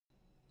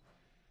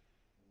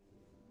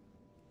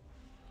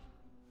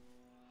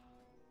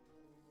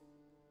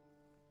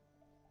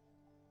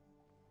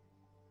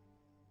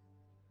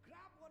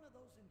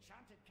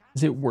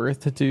Is it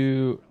worth to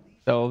do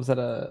elves at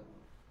a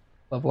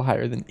level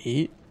higher than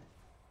 8?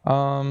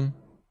 Um,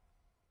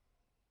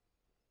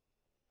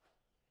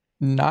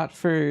 Not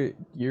for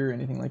gear or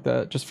anything like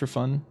that, just for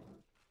fun.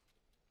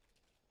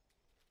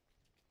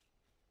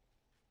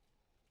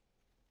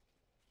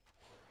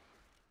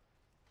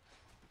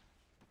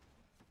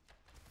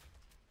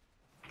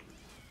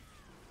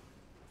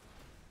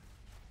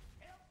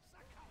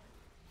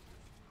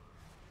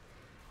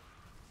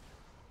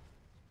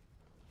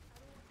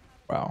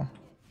 Wow.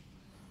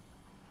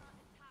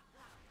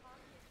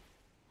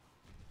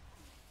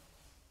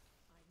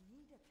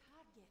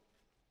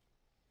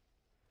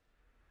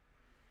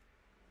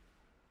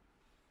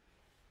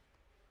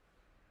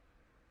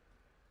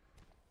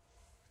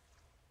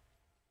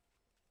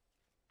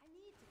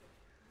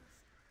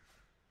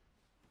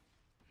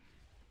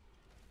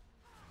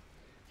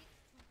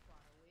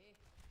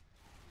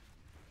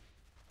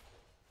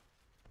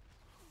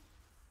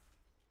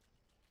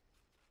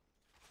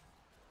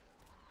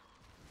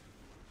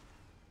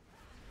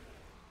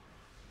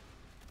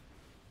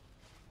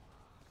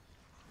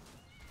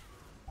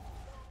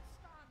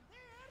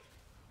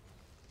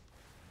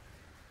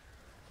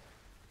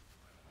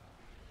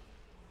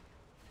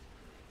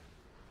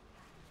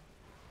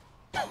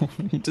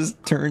 He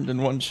just turned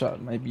and one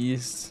shot my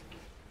beast.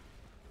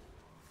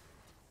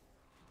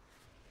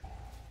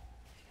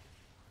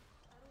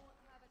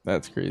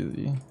 That's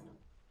crazy.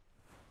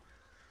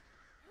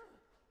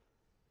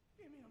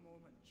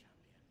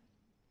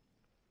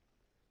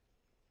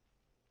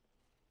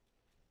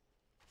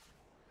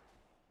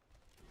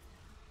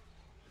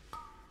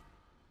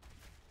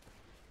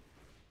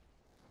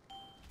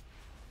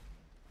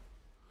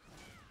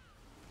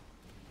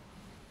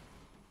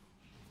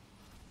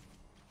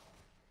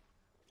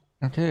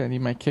 Okay, I need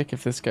my kick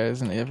if this guy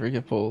doesn't ever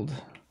get pulled.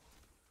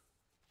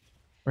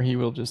 Or he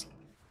will just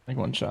like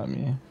one shot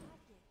me.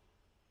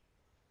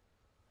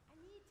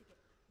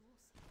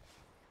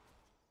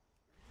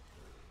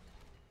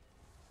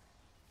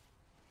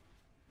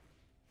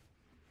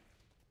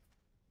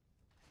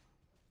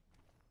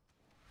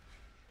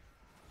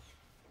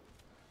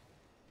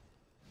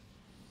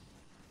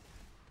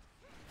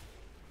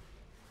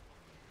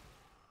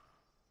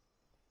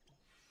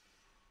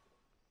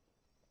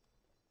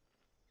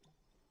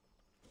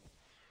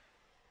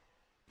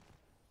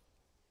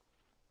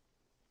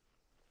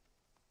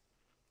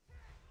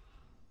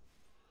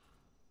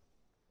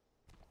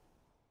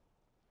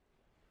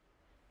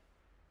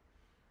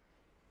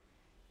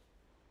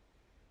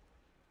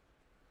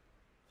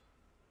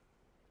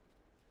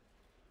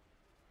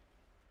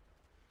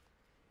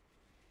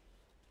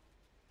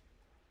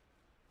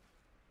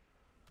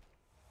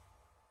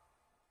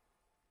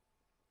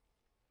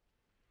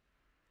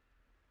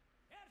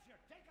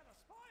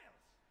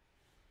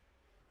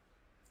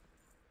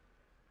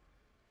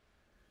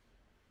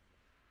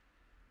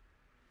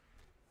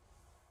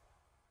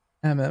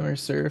 MM or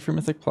Sir for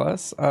Mythic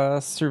Plus.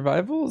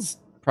 Survival is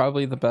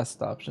probably the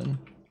best option.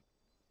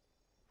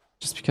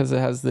 Just because it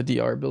has the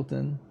DR built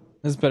in.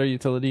 It's better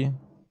utility.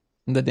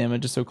 And the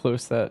damage is so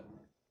close that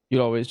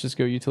you'd always just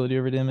go utility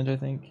over damage, I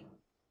think. If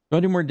you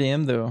want to do more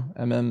dam though,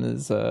 MM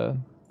is the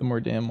more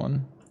dam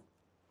one.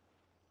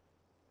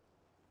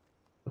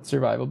 What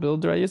survival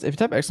build do I use? If you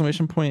type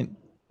exclamation point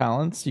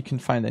talents, you can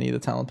find any of the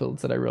talent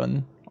builds that I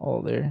run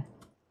all there.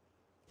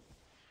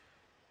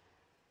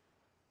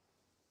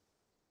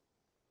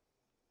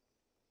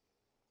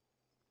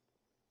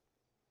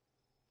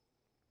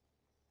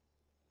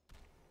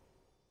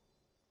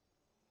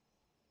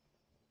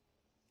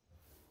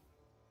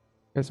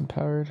 Guys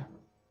empowered.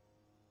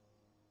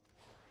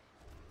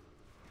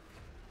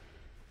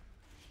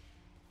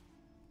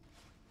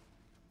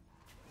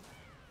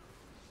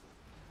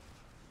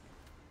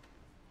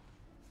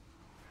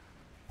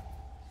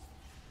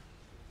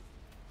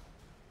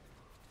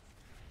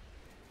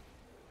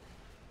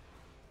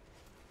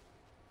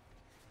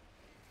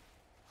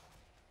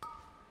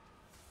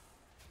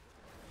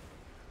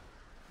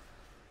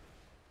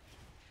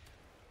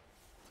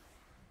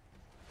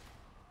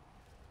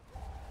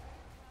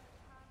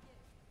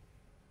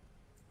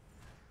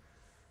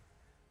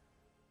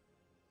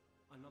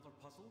 Another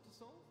puzzle to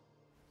solve?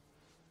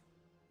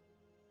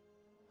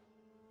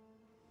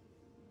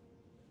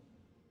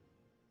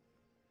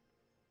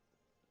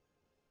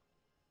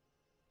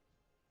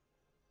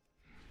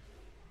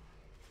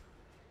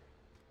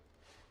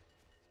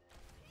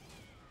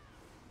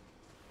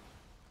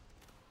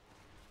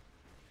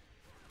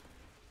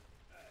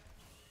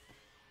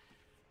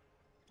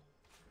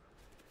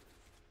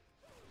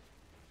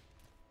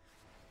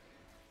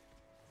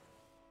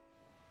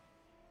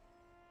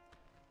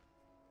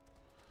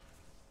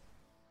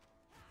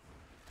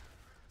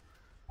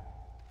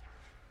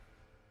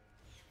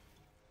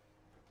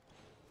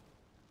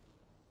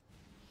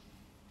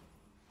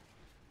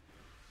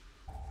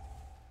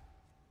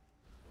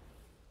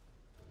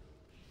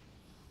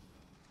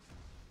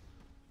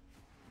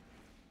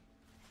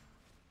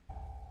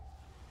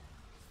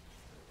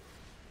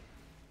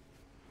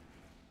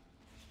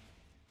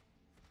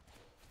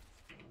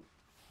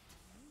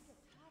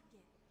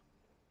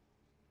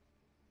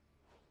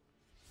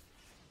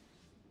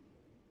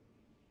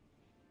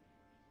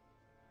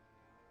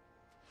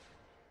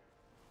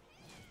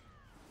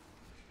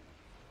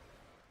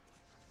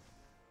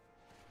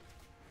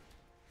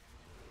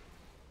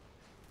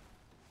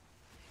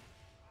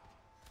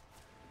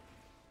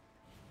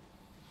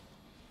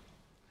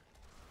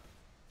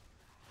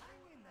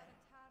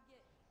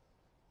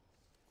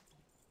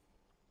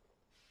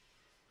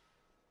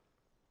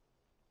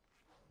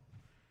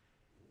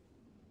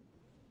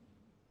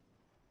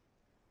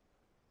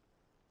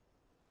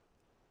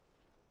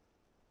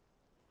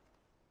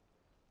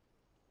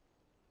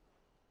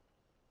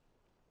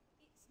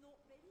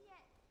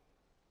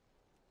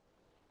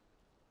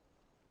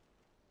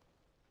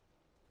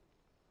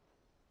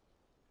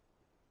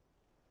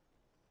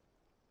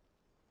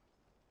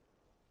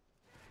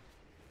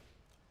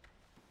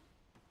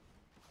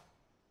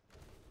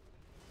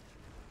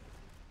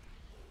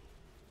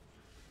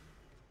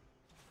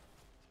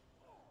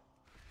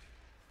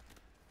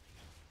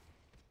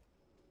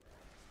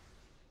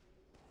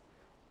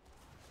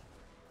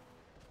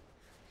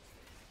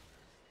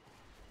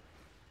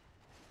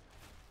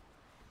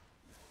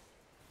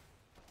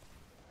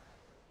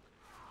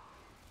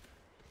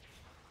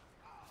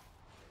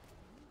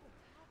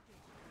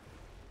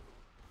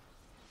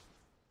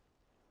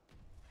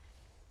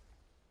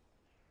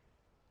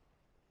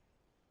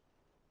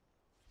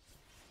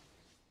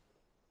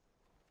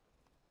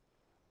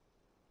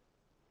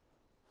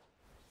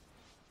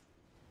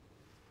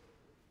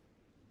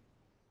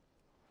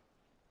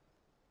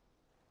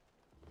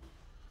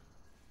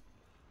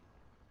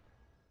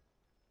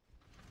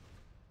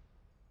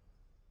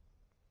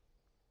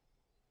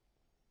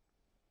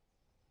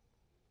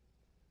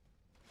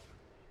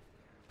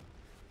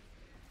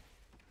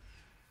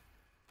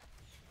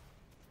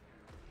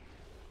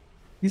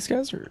 These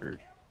guys are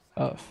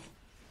tough.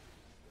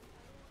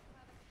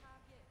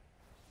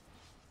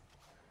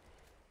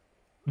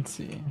 Let's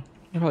see.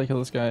 I'll probably kill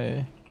this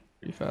guy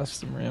pretty fast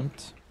because I'm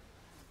ramped.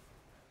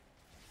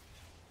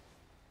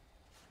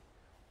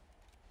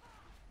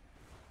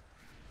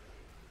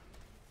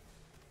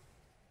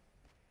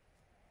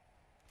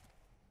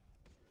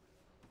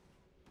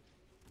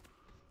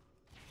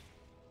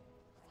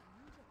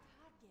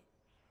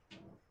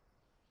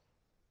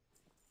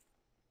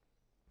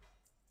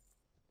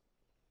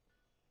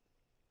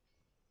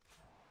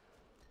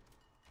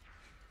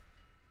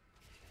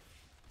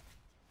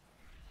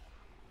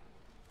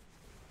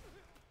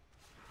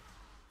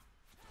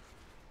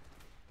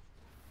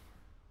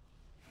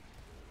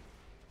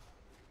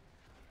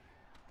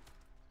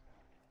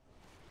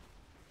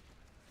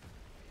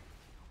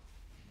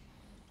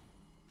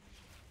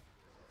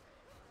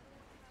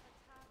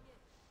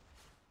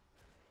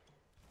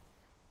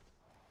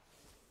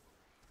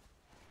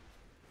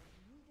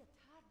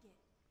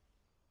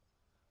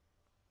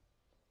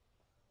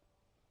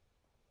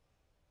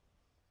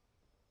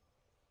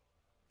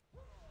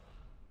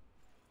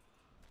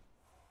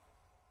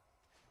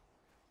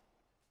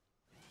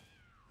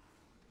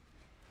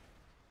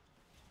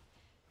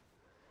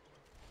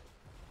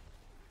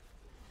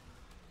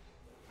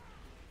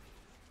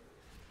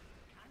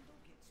 Candle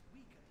gets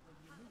weaker when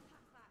you move.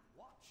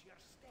 Watch your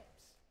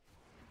steps.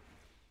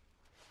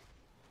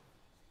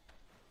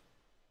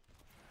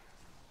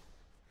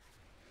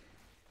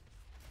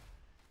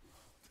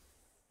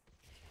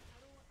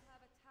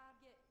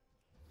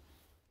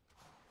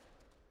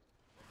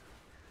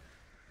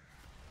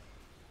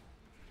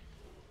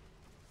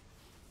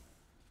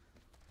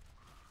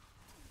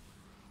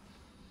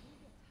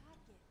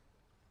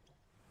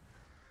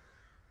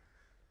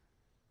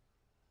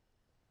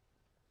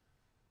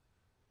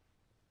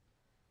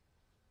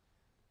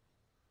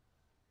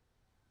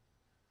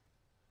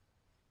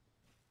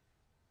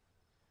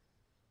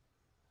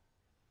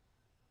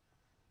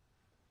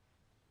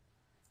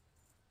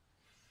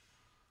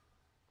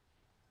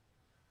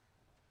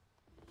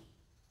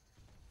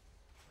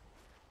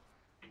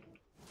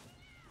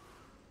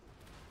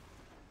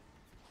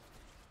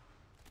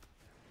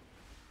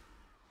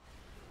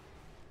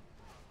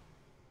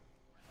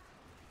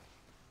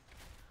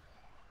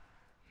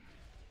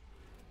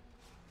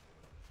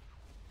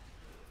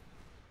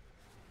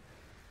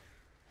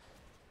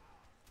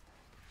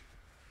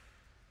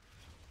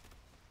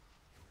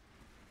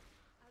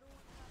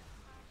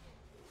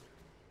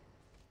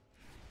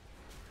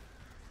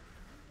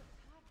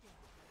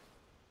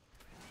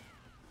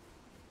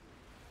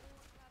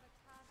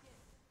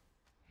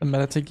 The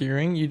meta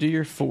gearing, you do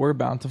your 4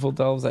 bountiful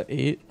delves at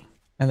 8,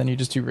 and then you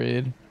just do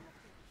raid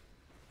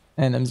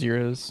and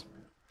M0s.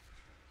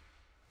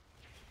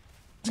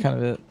 That's kind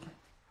of it.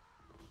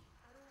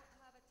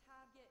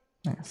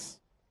 Nice.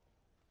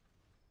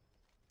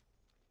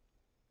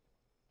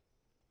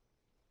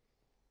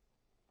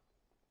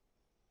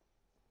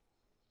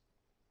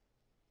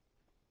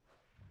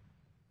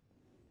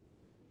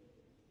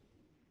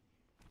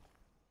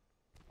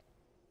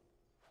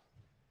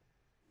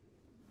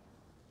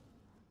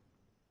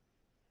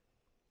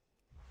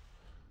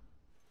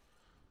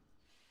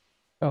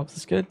 Delves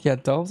is good. Yeah,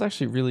 Delves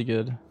actually really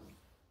good. To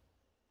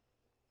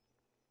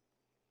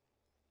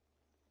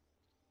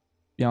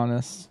be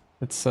honest,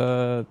 it's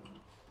like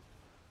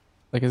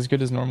as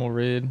good as normal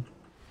raid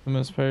for the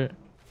most part.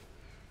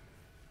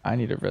 I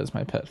need to res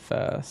my pet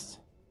fast.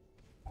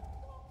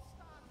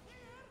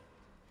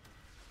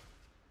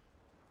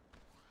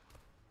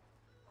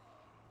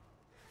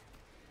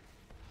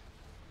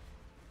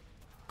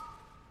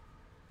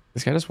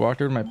 This guy just walked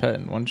over my pet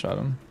and one shot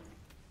him.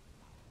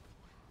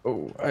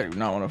 Oh, I do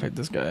not want to fight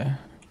this guy.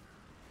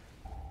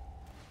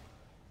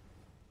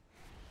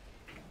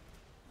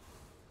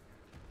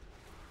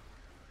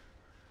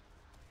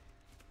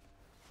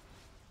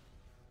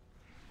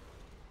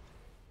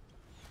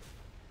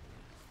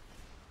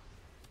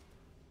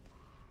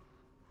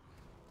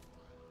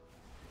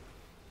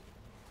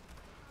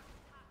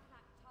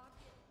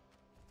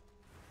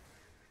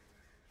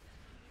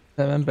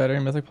 That meant better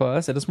in Mythic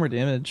Plus. It does more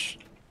damage,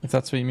 if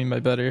that's what you mean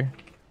by better.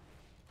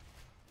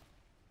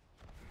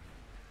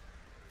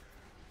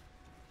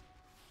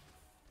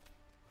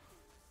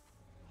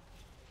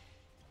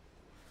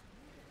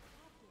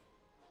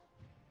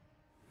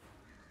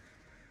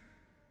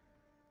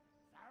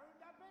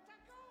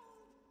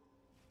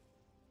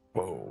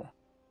 Whoa.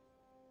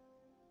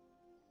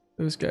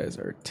 Those guys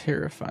are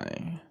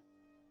terrifying.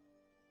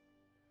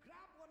 Grab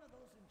one of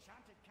those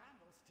enchanted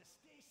candles to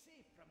stay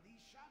safe from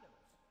these shadows.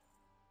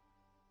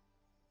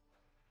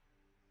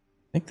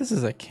 I think this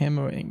is a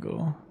camo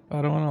angle, but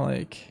I don't want to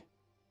like...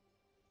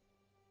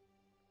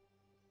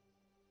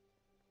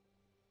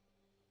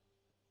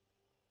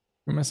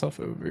 Put myself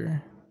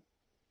over.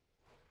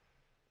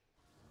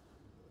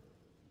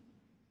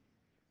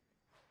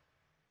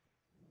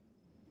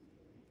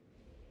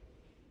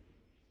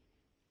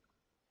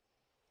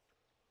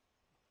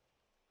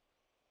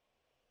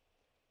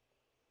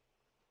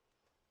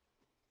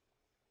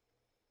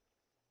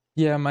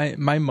 Yeah,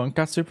 my monk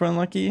got super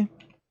unlucky,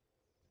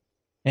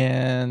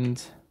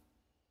 and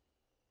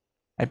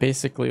I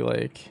basically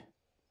like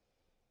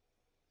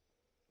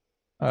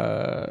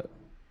uh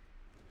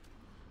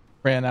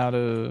ran out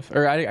of,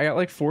 or I got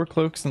like 4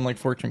 cloaks and like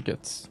 4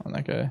 trinkets on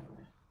that guy.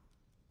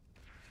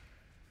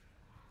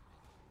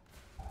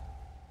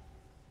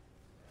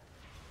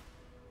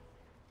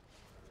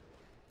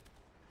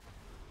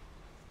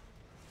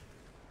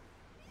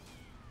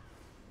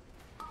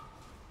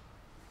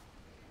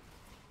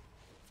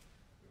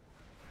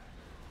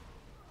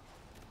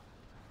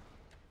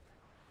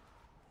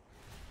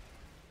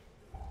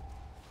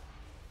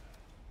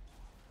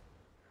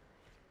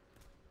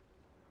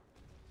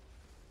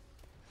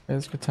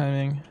 That's good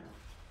timing.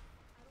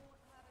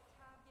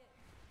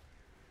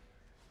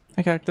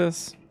 Hi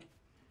Cactus.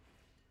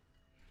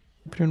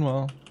 Hope you're doing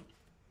well.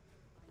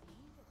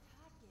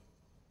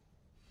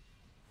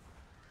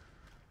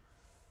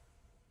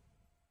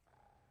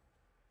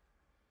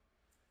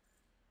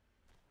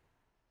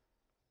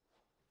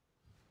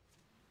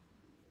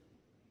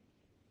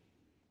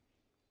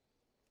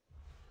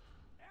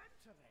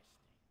 Interesting.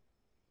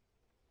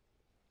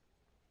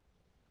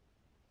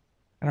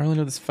 I don't really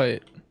know this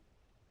fight.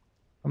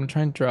 I'm gonna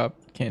try and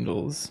drop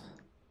candles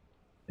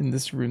in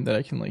this room that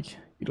I can like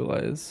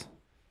utilize.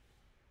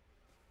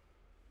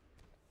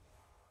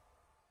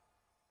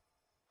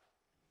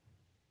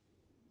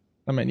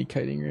 I might need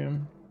kiting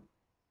room.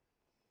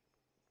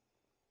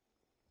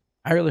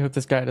 I really hope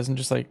this guy doesn't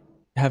just like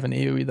have an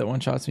AoE that one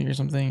shots me or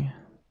something.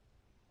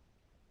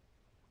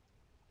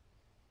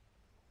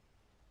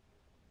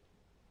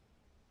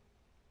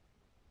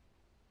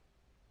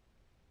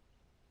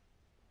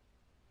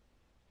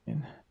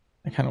 And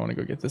I kind of want to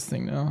go get this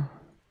thing now.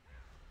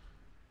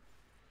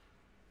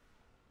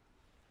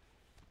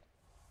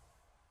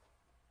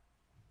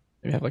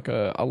 Maybe have like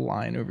a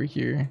line over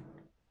here.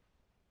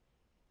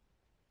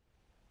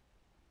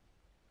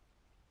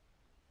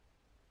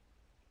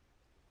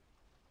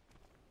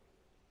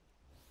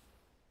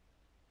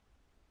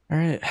 All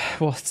right,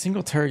 well,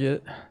 single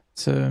target.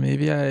 So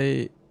maybe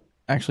I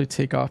actually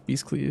take off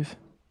Beast Cleave.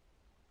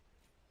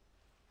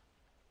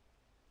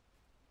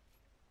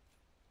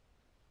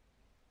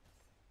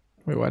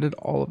 Wait, why did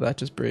all of that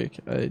just break?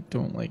 I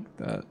don't like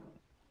that.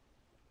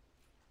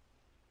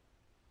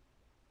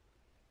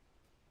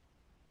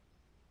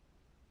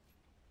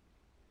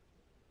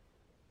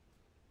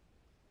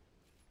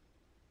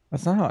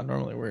 That's not how it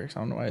normally works.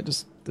 I don't know why I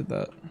just did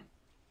that.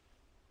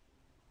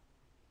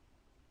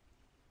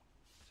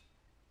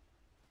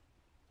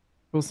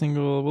 Full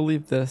single. We'll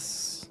leave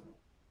this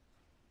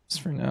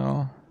just for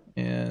now.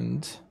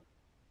 And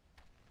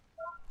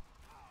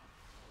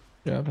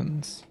what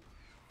happens?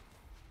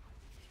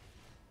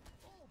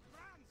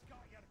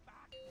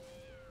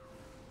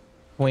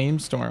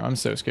 Flamestorm. I'm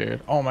so scared.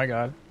 Oh my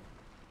god.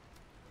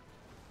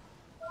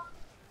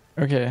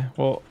 Okay,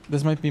 well,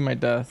 this might be my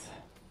death.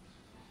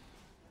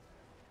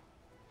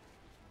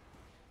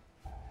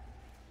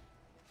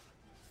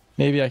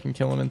 Maybe I can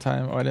kill him in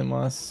time. Oh, I didn't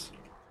lose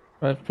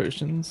 5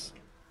 potions.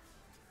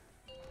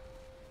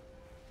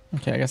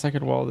 Okay, I guess I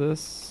could wall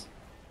this.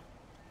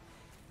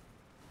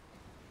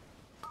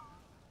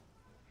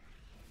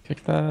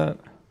 Kick that.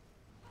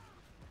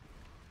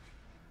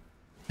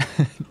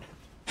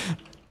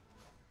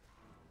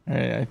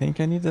 Alright, I think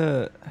I need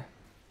to...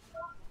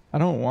 I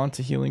don't want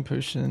a healing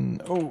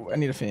potion. Oh, I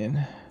need a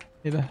fan.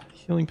 Need a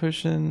healing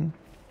potion.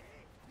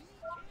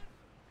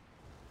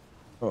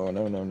 Oh,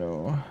 no, no,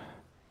 no.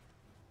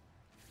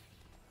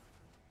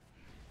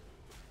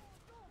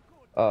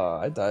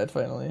 I died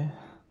finally.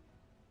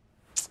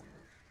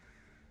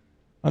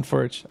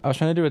 Unfortunate. I was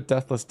trying to do a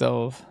deathless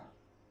delve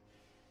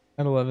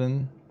at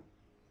 11.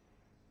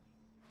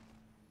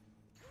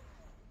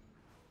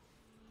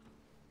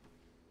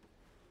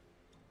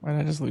 Why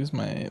did I just lose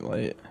my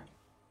light?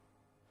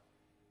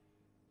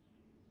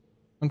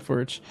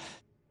 Unfortunate.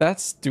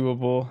 That's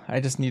doable. I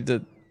just need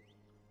to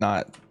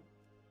not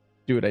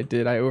do what I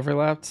did. I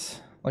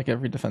overlapped like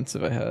every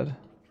defensive I had.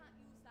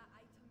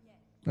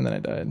 And then I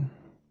died.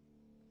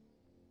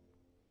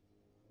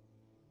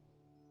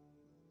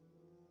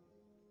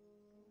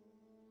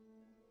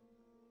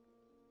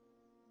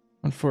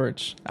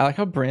 Unfortunate. I like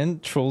how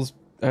Brand trolls,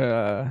 he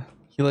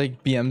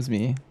like BMs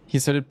me. He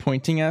started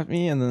pointing at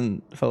me and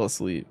then fell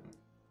asleep.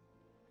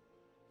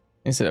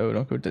 He said, oh,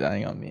 don't go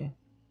dying on me.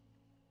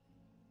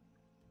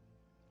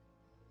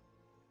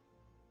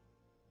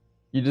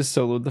 You just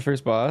soloed the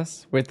first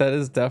boss? Wait, that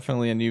is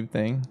definitely a noob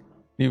thing.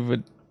 You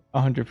would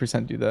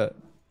 100% do that.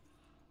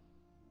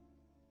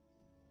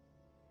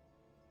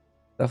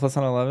 Deathless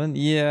on 11?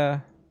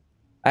 Yeah.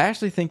 I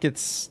actually think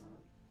it's...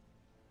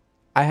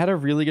 I had a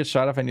really good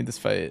shot if I knew this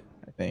fight,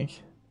 I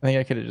think. I think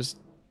I could have just...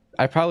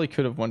 I probably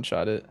could have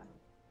one-shot it.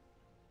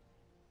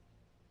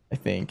 I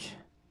think.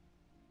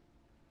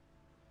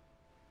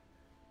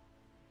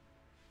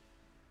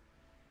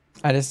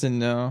 I just didn't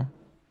know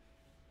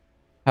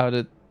how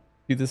to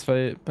do this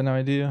fight, but now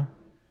I do.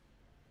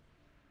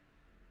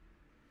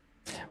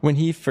 When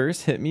he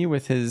first hit me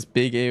with his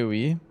big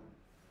AoE,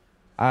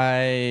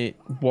 I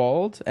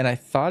walled and I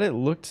thought it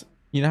looked,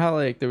 you know how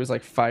like there was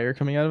like fire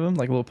coming out of him,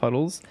 like little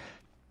puddles.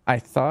 I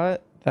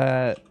thought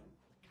that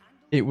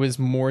it was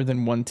more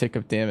than one tick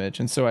of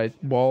damage, and so I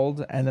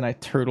walled and then I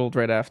turtled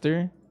right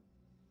after,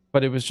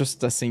 but it was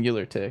just a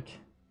singular tick.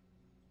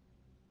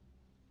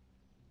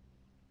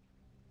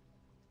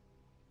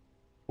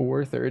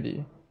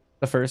 430.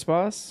 The first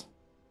boss?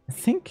 I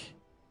think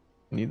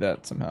I need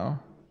that somehow.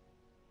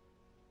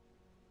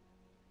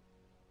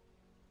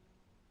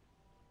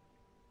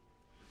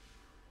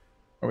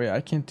 Oh wait,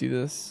 I can't do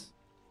this.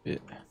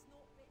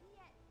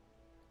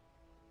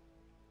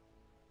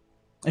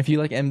 If you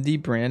like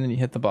MD brand and you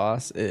hit the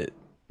boss, it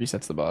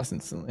resets the boss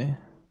instantly.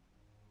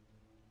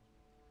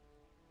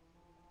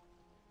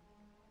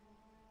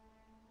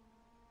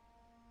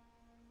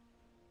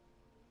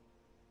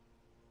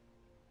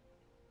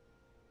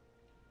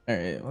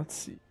 Alright, let's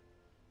see.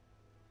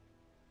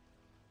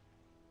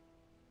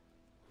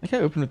 I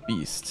think I opened with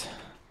Beast.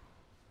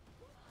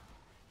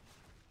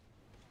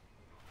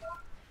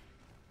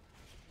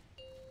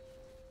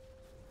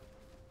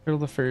 Kill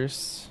the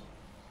first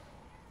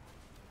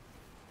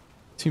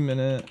 2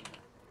 minute.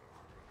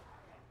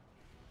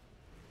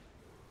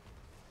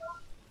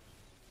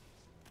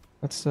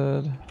 That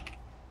said,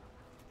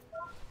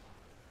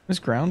 there's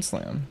ground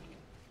slam.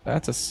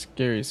 That's a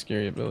scary,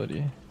 scary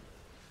ability.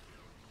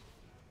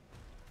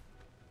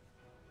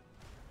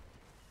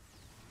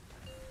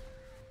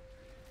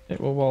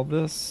 Okay, we'll wall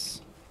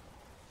this,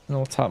 and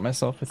I'll top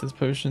myself with his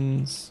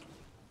potions.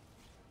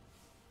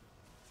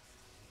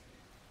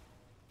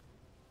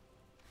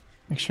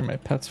 Make sure my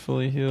pet's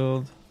fully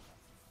healed.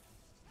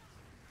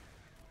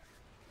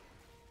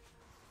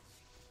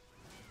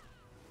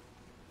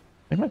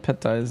 I think my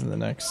pet dies in the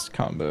next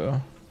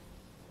combo.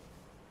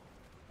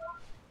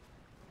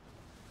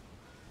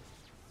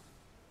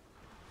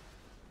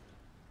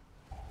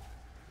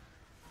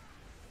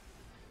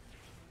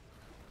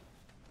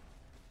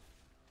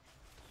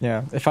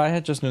 Yeah, if I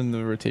had just known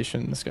the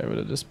rotation, this guy would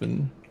have just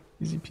been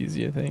easy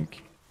peasy, I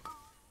think.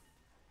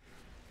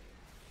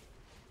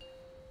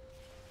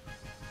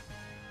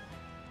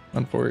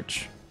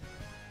 Unfortunate.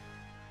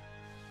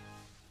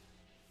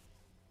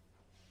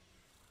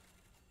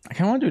 I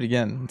kind of want to do it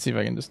again and see if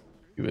I can just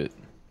do it.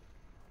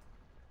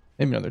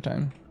 Maybe another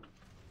time.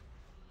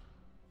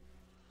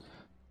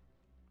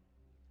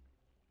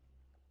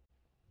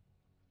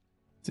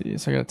 Let's see,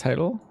 so I got a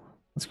title.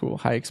 That's cool.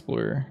 High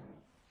Explorer.